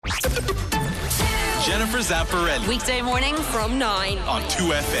Jennifer Zamparelli. Weekday morning from 9 on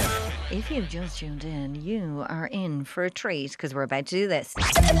 2FM. If you've just tuned in, you are in for a treat because we're about to do this. Big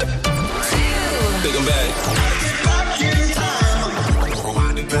and bad.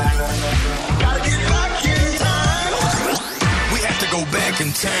 We have to go back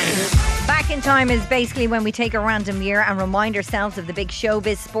in time. Back in time is basically when we take a random year and remind ourselves of the big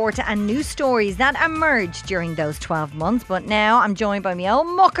showbiz, sport and news stories that emerged during those 12 months. But now I'm joined by my old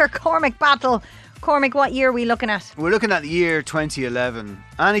mucker, Cormac Battle. Cormac, what year are we looking at? We're looking at the year 2011.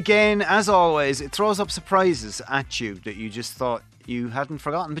 And again, as always, it throws up surprises at you that you just thought you hadn't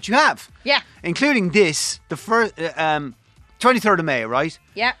forgotten. But you have. Yeah. Including this, the first 23rd of May, right?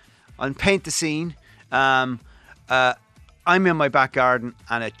 Yeah. I'll paint the scene. I'm in my back garden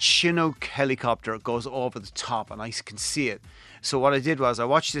and a Chinook helicopter goes over the top and I can see it. So what I did was I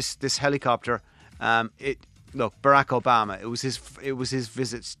watched this helicopter. Look, Barack Obama. It was his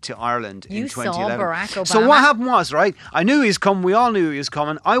visits to Ireland in 2011. You saw Barack Obama. So what happened was, right? I knew he was coming. We all knew he was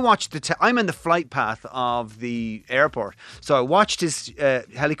coming. I watched I'm in the flight path of the airport, so I watched his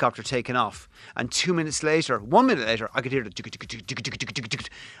helicopter taking off. And 1 minute later, I could hear the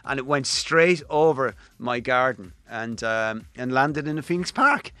and it went straight over my garden and landed in the Phoenix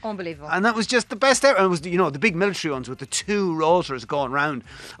Park. Unbelievable. And that was just the best ever. And it was, the big military ones with the two rotors going round.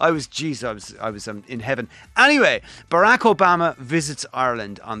 I was in heaven. Anyway, Barack Obama visits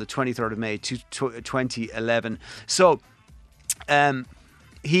Ireland on the 23rd of May 2011. So,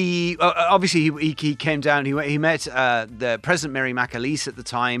 he obviously he came down. He met the President Mary McAleese at the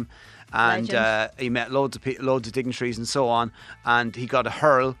time. And he met loads of dignitaries and so on, and he got a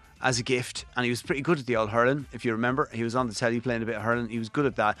hurl as a gift, and he was pretty good at the old hurling, if you remember. He was on the telly playing a bit of hurling. He was good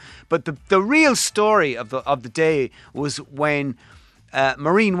at that. But the real story of the day was when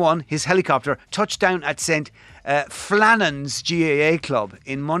Marine One, his helicopter, touched down at St Flannan's GAA Club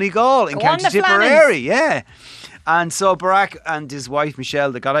in Moneygall in County Tipperary. Yeah. And so Barack and his wife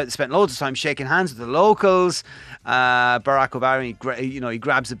Michelle, they got out, they spent loads of time shaking hands with the locals. Barack Obama, he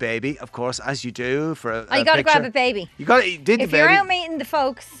grabs a baby, of course, as you do for a you got to picture. grab a baby. If you're out meeting the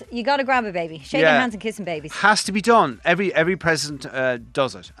folks, you got to grab a baby. Shaking hands and kissing babies. Has to be done. Every president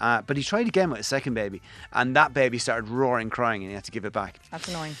does it. But he tried again with a second baby, and that baby started roaring, crying, and he had to give it back. That's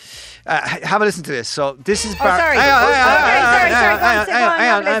annoying. Have a listen to this. So this is. Sorry. Hang on.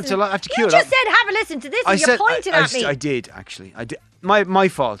 I have to cue you it up. just said have a listen to this, and you're pointing at me. I did actually. I did. My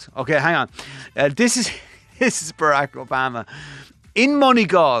fault. Okay, hang on. This is Barack Obama in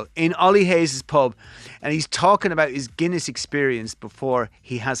Moneygall in Ollie Hayes' pub, and he's talking about his Guinness experience before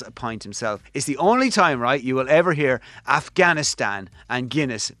he has a pint himself. It's the only time, right, you will ever hear Afghanistan and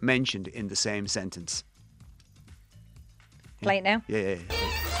Guinness mentioned in the same sentence. Play it now. Yeah.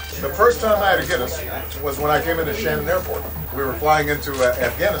 The first time I had a Guinness was when I came into Shannon Airport. We were flying into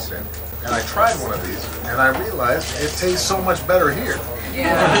Afghanistan, and I tried one of these, and I realized it tastes so much better here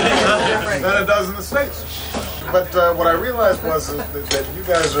than it does in the States. But what I realized was that you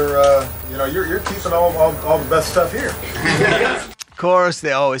guys are, you're keeping all the best stuff here. Of course,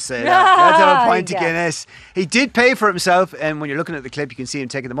 they always say that. Let's have a pint of Guinness. He did pay for himself, and when you're looking at the clip, you can see him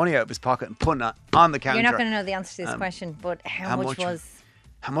taking the money out of his pocket and putting it on the counter. You're not going to know the answer to this question, but how much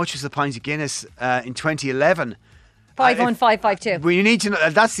was the pint of Guinness in 2011? 51552. Well, you need to know.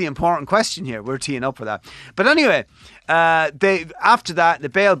 That's the important question here. We're teeing up for that. But anyway, after that,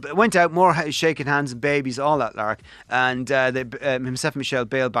 the went out, more shaking hands and babies, all that lark. And himself and Michelle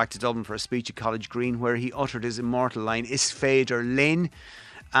bailed back to Dublin for a speech at College Green, where he uttered his immortal line, "Is Féidir Linn?"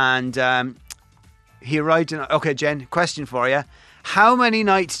 And he arrived in. Okay, Jen, question for you. How many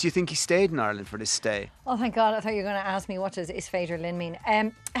nights do you think he stayed in Ireland for this stay? Oh, thank God. I thought you were going to ask me what does "Is Féidir Linn" mean.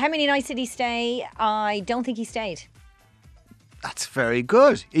 How many nights did he stay? I don't think he stayed. That's very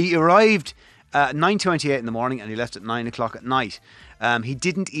good. He arrived at 9:28 in the morning and he left at 9 o'clock at night. He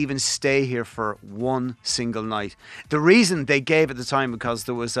didn't even stay here for one single night. The reason they gave at the time because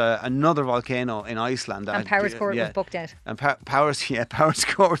there was another volcano in Iceland. And Powers Court was booked out. And Powers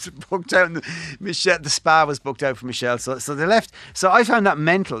Court was booked out. And the spa was booked out for Michelle. So they left. So I found that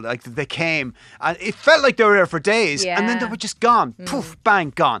mental. Like they came and it felt like they were there for days. Yeah. And then they were just gone. Poof,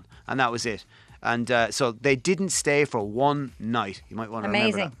 bang, gone. And that was it. And so they didn't stay for one night. You might want to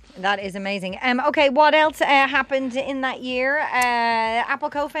remember that. Amazing. That is amazing. Okay, what else happened in that year? Apple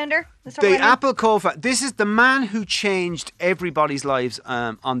co-founder? The Apple co-founder. This is the man who changed everybody's lives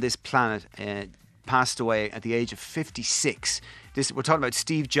on this planet. Passed away at the age of 56. We're talking about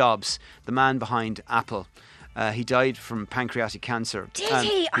Steve Jobs, the man behind Apple. He died from pancreatic cancer. Did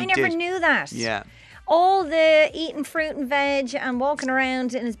he? I never knew that. Yeah. all the eating fruit and veg and walking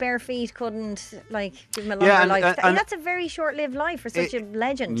around in his bare feet couldn't give him a longer life. And that's a very short-lived life for such a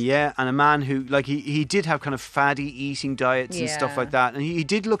legend. Yeah, and a man who he did have kind of fatty eating diets and stuff like that, and he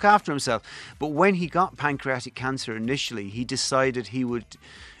did look after himself. But when he got pancreatic cancer initially, he decided he would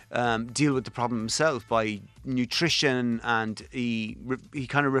deal with the problem himself by nutrition, and he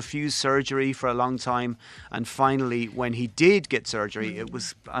kind of refused surgery for a long time. And finally, when he did get surgery, it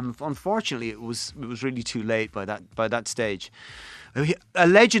was unfortunately it was really too late by that stage. A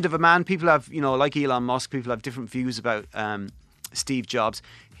legend of a man. People have, like Elon Musk, people have different views about Steve Jobs.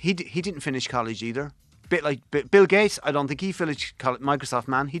 He didn't finish college either. Bit like Bill Gates, I don't think he finished Microsoft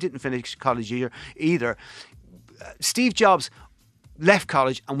man. He didn't finish college either. Steve Jobs left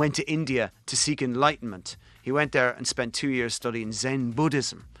college and went to India to seek enlightenment. He went there and spent 2 years studying Zen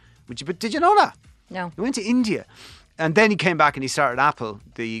Buddhism. Did you know that? No. He went to India. And then he came back and he started Apple,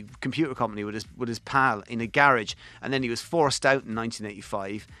 the computer company, with his pal in a garage. And then he was forced out in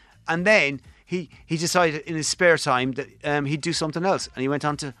 1985. And then he decided in his spare time that he'd do something else. And he went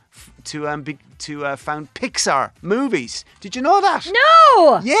on to found Pixar Movies. Did you know that?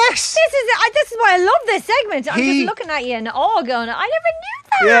 No. Yes. This is why I love this segment. I'm just looking at you in awe, going, I never knew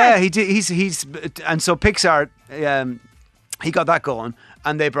that. Yeah, he did. And so Pixar, he got that going.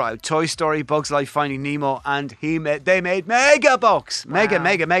 And they brought out Toy Story, Bugs Life, Finding Nemo, and they made mega bucks. Mega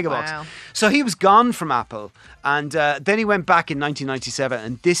bucks. So he was gone from Apple. And then he went back in 1997,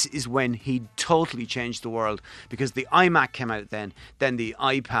 and this is when he totally changed the world, because the iMac came out then the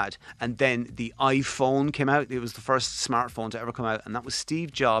iPad, and then the iPhone came out. It was the first smartphone to ever come out, and that was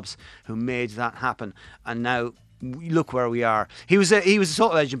Steve Jobs who made that happen. And now look where we are. He was a total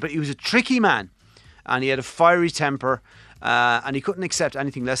legend, but he was a tricky man, and he had a fiery temper. And he couldn't accept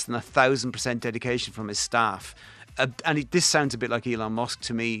anything less than 1,000% dedication from his staff. This sounds a bit like Elon Musk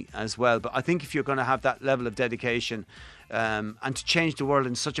to me as well. But I think if you're going to have that level of dedication and to change the world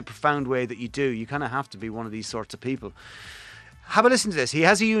in such a profound way that you do, you kind of have to be one of these sorts of people. Have a listen to this. He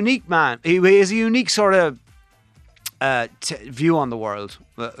has a unique He has a unique sort of view on the world,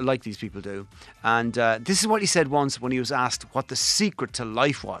 like these people do. And this is what he said once when he was asked what the secret to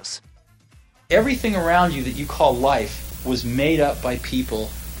life was. Everything around you that you call life was made up by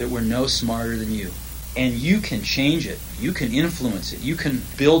people that were no smarter than you. And you can change it. You can influence it. You can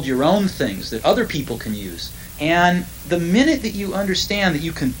build your own things that other people can use. And the minute that you understand that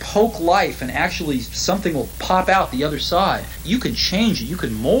you can poke life and actually something will pop out the other side, you can change it. You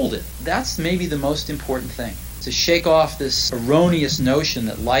can mold it. That's maybe the most important thing. To shake off this erroneous notion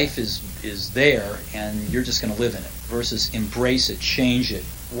that life is there and you're just going to live in it, versus embrace it, change it.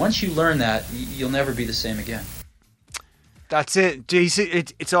 Once you learn that, you'll never be the same again. That's it.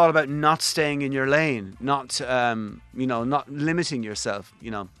 It's all about not staying in your lane, not not limiting yourself.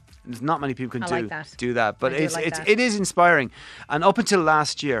 There's not many people can do that, but it is inspiring. And up until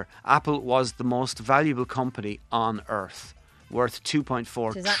last year, Apple was the most valuable company on earth, worth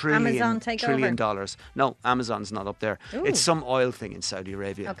 $2.4 trillion. No, Amazon's not up there. Ooh. It's some oil thing in Saudi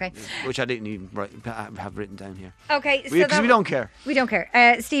Arabia, which I didn't even have written down here. Okay, because we don't care. We don't care.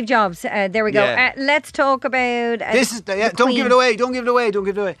 Steve Jobs. There we go. Yeah. Let's talk about this is the don't give it away. Don't give it away. Don't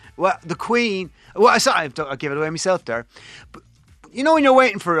give it away. Well, the Queen. Well, sorry, I'll give it away myself there. But when you're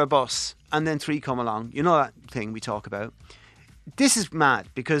waiting for a bus and then three come along, that thing we talk about. This is mad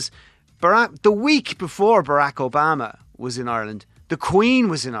because the week before Barack Obama was in Ireland, the Queen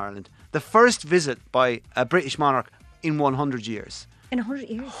was in Ireland. The first visit by a British monarch in 100 years. In 100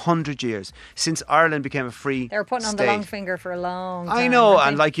 years? 100 years. Since Ireland became a free They were putting on state. the long finger for a long time. I know,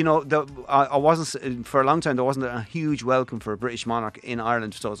 and I wasn't, for a long time, there wasn't a huge welcome for a British monarch in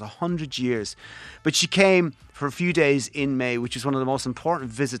Ireland, so it was 100 years. But she came for a few days in May, which was one of the most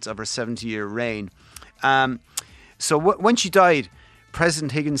important visits of her 70-year reign. So when she died,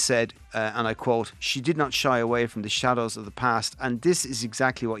 President Higgins said, and I quote, "She did not shy away from the shadows of the past." And this is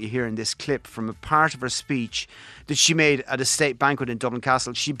exactly what you hear in this clip from a part of her speech that she made at a state banquet in Dublin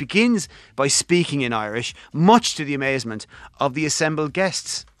Castle. She begins by speaking in Irish, much to the amazement of the assembled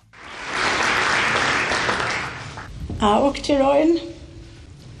guests.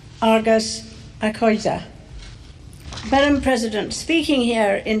 Argus Acoida. Madam President, speaking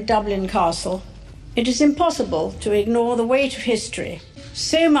here in Dublin Castle, it is impossible to ignore the weight of history.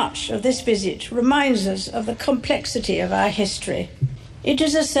 So much of this visit reminds us of the complexity of our history. It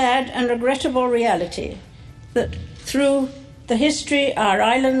is a sad and regrettable reality that through the history our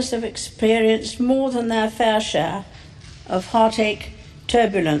islands have experienced more than their fair share of heartache,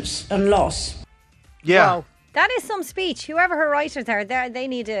 turbulence and loss. Yeah. Wow. That is some speech. Whoever her writers are, they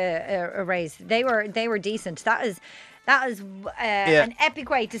need a raise. They were decent. That is That was an epic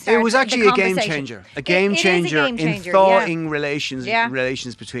way to start. It was actually the a game conversation. changer. A game It is a changer game changer, in thawing relations Yeah.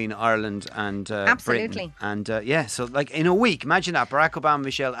 between Ireland and Absolutely. Britain. And so like in a week, imagine that, Barack Obama,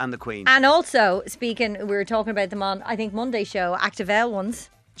 Michelle and the Queen. And also, speaking, we were talking about them on, I think, Monday's show, Active L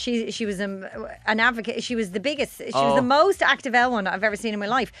ones. She was an advocate. She was the biggest. She was the most Active L one I've ever seen in my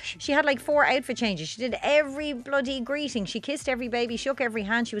life. She had like 4 outfit changes. She did every bloody greeting. She kissed every baby, shook every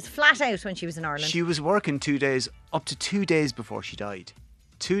hand. She was flat out when she was in Ireland. She was working 2 days, up to 2 days before she died.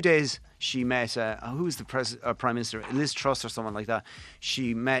 2 days she met, who was the Prime Minister? Liz Truss or someone like that.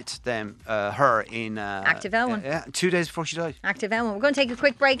 She met her in... Active L one. Yeah, 2 days before she died. Active L one. We're going to take a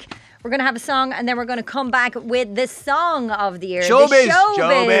quick break. We're going to have a song and then we're going to come back with the song of the year. Showbiz. The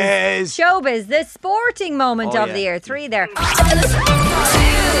Showbiz. the sporting moment of yeah. the year. 3 there. Big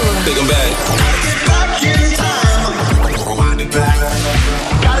and bad.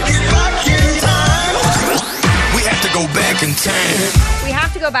 We have to go back in time. We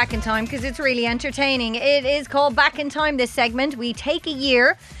have to go back in time because it's really entertaining. It is called Back in Time, this segment. We take a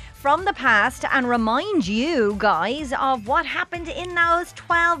year from the past and remind you guys of what happened in those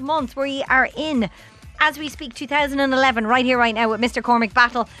 12 months. We are in, as we speak, 2011, right here, right now with Mr. Cormac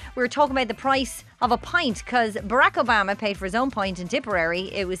Battle. We were talking about the price of a pint because Barack Obama paid for his own pint in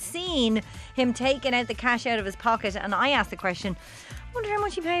Tipperary. It was seen him taking out the cash out of his pocket, and I asked the question, I wonder how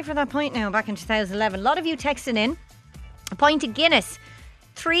much he paid for that pint now back in 2011. A lot of you texting in. A pint of Guinness,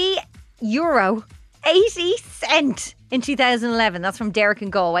 €3.80 in 2011. That's from Derek in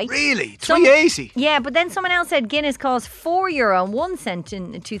Galway. Really? $3.80? Yeah, but then someone else said Guinness cost €4.01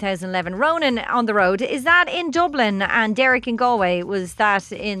 in 2011. Ronan on the road. Is that in Dublin? And Derek in Galway, was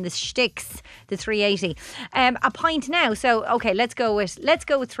that in the sticks, the $3.80? A pint now. So okay, let's go with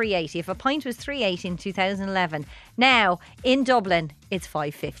 $3.80. If a pint was $3.80 in 2011, now in Dublin it's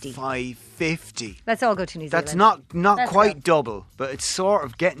 $5.50. $5.50. Let's all go to New Zealand. That's not Let's quite go. double, but it's sort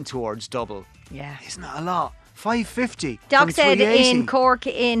of getting towards double. Yeah. Isn't that a lot? $5.50. Doc from said $3.80. in Cork,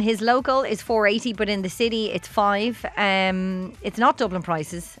 in his local, is $4.80, but in the city it's $5. It's not Dublin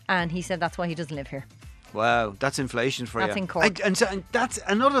prices, and he said that's why he doesn't live here. Wow, that's inflation for you. That's in Cork. And that's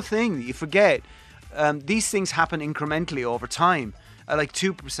another thing that you forget. These things happen incrementally over time. Like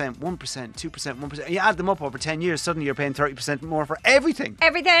 2%, 1%, 2%, 1%. You add them up over 10 years, suddenly you're paying 30% more for everything.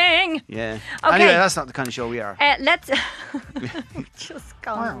 Everything. Yeah. Okay. Anyway, that's not the kind of show we are. Let's just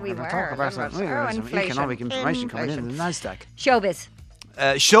gone. We were. Talk about some Inflation. economic information coming in the NASDAQ. Showbiz.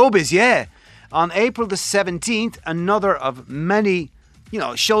 Showbiz, yeah. On April the 17th, another of many,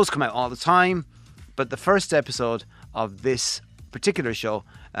 shows come out all the time. But the first episode of this particular show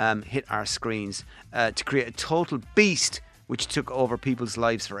hit our screens to create a total beast which took over people's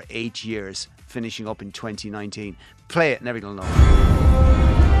lives for 8 years, finishing up in 2019. Play it and everyone will know.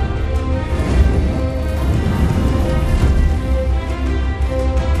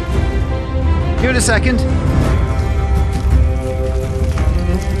 Give it a second.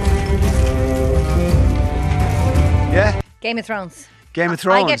 Yeah? Game of Thrones. Game of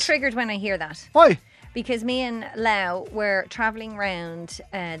Thrones. I get triggered when I hear that. Why? Because me and Lau were travelling around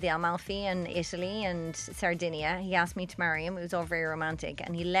the Amalfi and Italy and Sardinia. He asked me to marry him. It was all very romantic.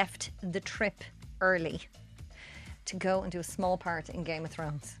 And he left the trip early to go and do a small part in Game of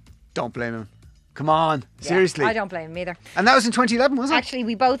Thrones. Don't blame him. Come on. Yeah, Seriously. I don't blame him either. And that was in 2011, was it? Actually,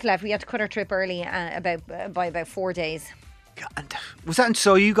 we both left. We had to cut our trip early by about 4 days. And was that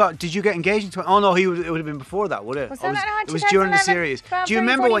so? Did you get engaged in? Oh no, it would have been before that, would it? Was that it was during the 2011, series. 12, Do you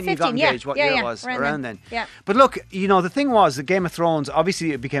remember 13, when you got 14? engaged? What year it was? Around then. Yeah. But look, the thing was, the Game of Thrones.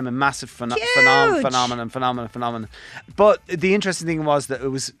 Obviously, it became a massive phenomenon. But the interesting thing was that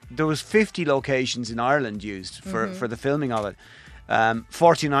there was 50 locations in Ireland used for the filming of it.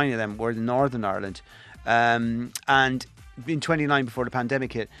 49 of them were in Northern Ireland, and in 29 before the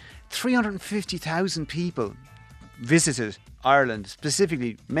pandemic hit, 350,000 people visited Ireland,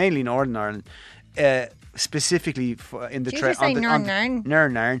 specifically, mainly Northern Ireland, specifically in the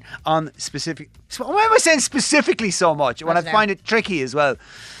on specific. So why am I saying specifically so much when I find it tricky as well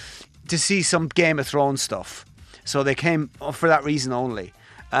to see some Game of Thrones stuff? So they came for that reason only.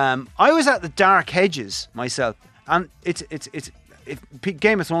 I was at the Dark Hedges myself, and it's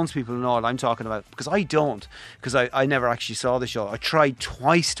Game of Thrones people know what I'm talking about, because I don't, because I never actually saw the show. I tried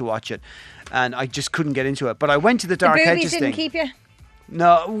twice to watch it and I just couldn't get into it, but I went to the Dark Hedges didn't thing. keep you?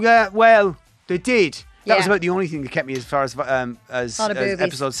 No, well, they did. That was Yeah. about the only thing that kept me as far as Lot of boobies.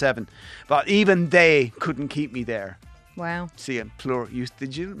 episode 7, but even they couldn't keep me there. Wow. See, plural use.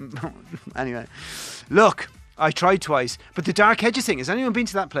 Did you? Anyway, look, I tried twice, but the Dark Hedges thing, has anyone been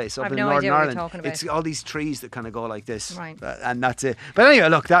to that place up I've in no Northern idea what you're Ireland? talking about. It's all these trees that kind of go like this, Right. And that's it. But anyway,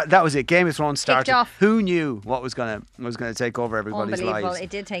 look, that was it. Game of Thrones started. off. Who knew what was gonna take over everybody's Unbelievable. lives? It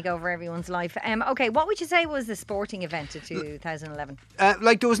did take over everyone's life. Okay, what would you say was the sporting event of 2011?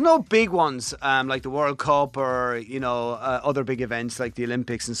 Like there was no big ones, like the World Cup or other big events like the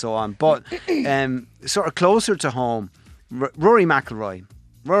Olympics and so on. But sort of closer to home, Rory McIlroy.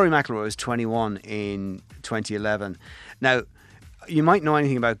 Rory McIlroy was 21 in 2011. Now, you might know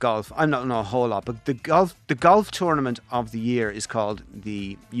anything about golf. I don't know a whole lot, but the golf tournament of the year is called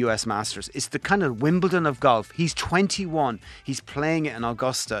the US Masters. It's the kind of Wimbledon of golf. He's 21. He's playing it in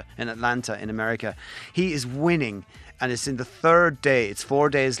Augusta, in Atlanta, in America. He is winning, and it's in the third day. It's 4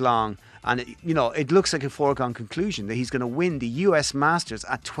 days long, and it looks like a foregone conclusion that he's going to win the US Masters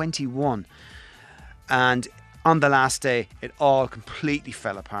at 21. And on the last day, it all completely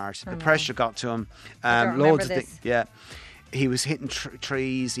fell apart. The pressure got to him. I don't remember this. Yeah. He was hitting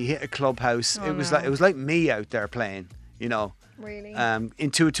trees. He hit a clubhouse. It was like me out there playing. Really?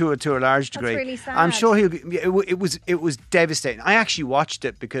 To a large degree. really sad. I'm sure it was devastating. I actually watched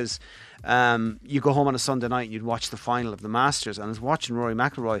it because you go home on a Sunday night and you'd watch the final of the Masters, and I was watching Rory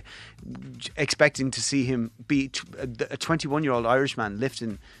McIlroy, expecting to see him beat a 21-year-old Irishman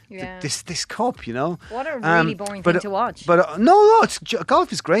lifting this cup. What a really boring thing to watch. But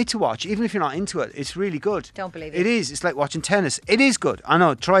golf is great to watch, even if you're not into it. It's really good. Don't believe it. It is. It's like watching tennis. It is good. I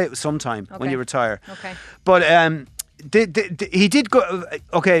know. Try it sometime when you retire. Okay. But he did go.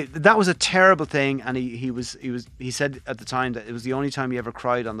 Okay, that was a terrible thing, and he said at the time that it was the only time he ever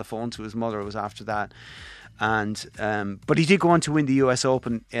cried on the phone to his mother was after that, and but he did go on to win the US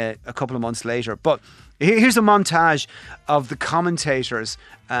Open a couple of months later. But here's a montage of the commentators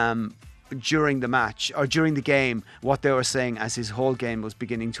during the match or during the game, what they were saying as his whole game was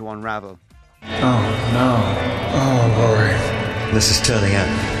beginning to unravel. Oh no! Oh Rory, this is turning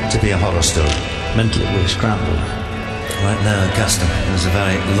out to be a horror story. mentally we're scrambled. Right now, Augusta is a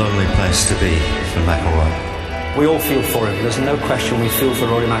very lonely place to be for McIlroy. We all feel for him. There's no question we feel for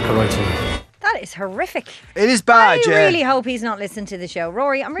Rory McIlroy tonight. That is horrific. It is bad, I really hope he's not listening to the show.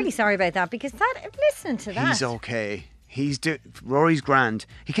 Rory, I'm really sorry about that, because listening to that. He's okay. Rory's grand.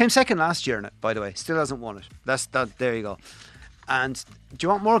 He came second last year in it, by the way. Still hasn't won it. There you go. And do you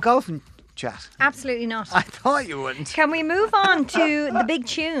want more golfing chat? Absolutely not. I thought you wouldn't. Can we move on to the big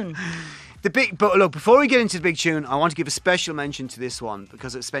tune? But look, before we get into the big tune, I want to give a special mention to this one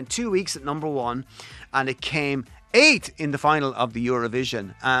because it spent 2 weeks at number one, and it came 8th in the final of the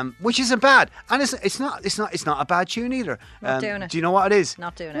Eurovision, which isn't bad, and it's not a bad tune either. Not doing it. Do you know what it is?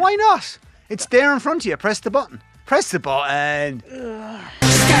 Not doing it. Why not? It's there in front of you. Press the button. Press the button. She's got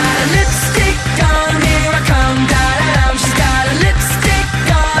a lipstick on, here I come, da-da-dum. She's got a lipstick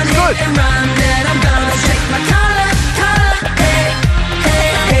on, hit and run, then I'm gonna shake my collar, hey, hey,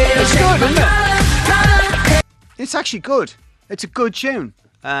 hey. It's good, isn't it? It's actually good. It's a good tune.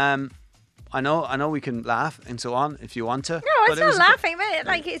 I know we can laugh and so on if you want to. No, it's not laughing.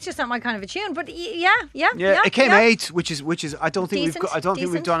 It's just not my kind of a tune. But yeah. It came 8th, which is I don't think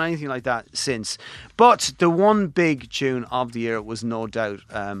we've done anything like that since. But the one big tune of the year was no doubt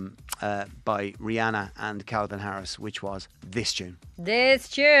by Rihanna and Calvin Harris, which was this tune. This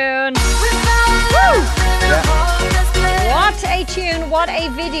tune. What a tune! What a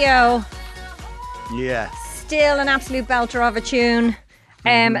video! Yeah. Still an absolute belter of a tune.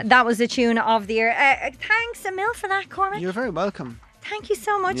 That was the tune of the year. Thanks a mil for that, Cormac. You're very welcome. Thank you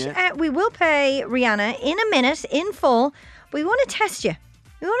so much. Yeah. We will play Rihanna in a minute, in full. We want to test you.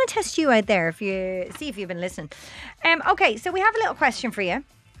 We want to test you out there if you've been listening. Okay, so we have a little question for you.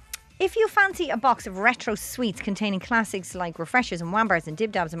 If you fancy a box of retro sweets containing classics like Refreshers and Wambars and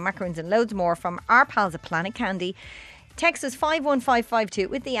Dib Dabs and Macaroons and loads more from our pals at Planet Candy, text us 51552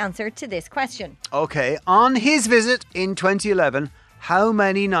 with the answer to this question. Okay, on his visit in 2011, how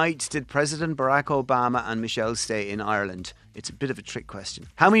many nights did President Barack Obama and Michelle stay in Ireland? It's a bit of a trick question.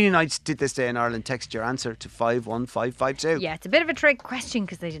 How many nights did they stay in Ireland? Text your answer to 51552. Yeah, it's a bit of a trick question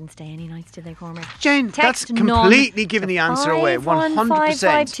because they didn't stay any nights, did they, Cormac? Jane, that's completely giving the answer away.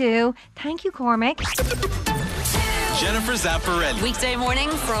 100%. Thank you, Cormac. Jennifer Zamparelli. Weekday morning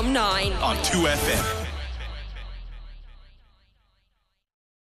from 9 on 2FM.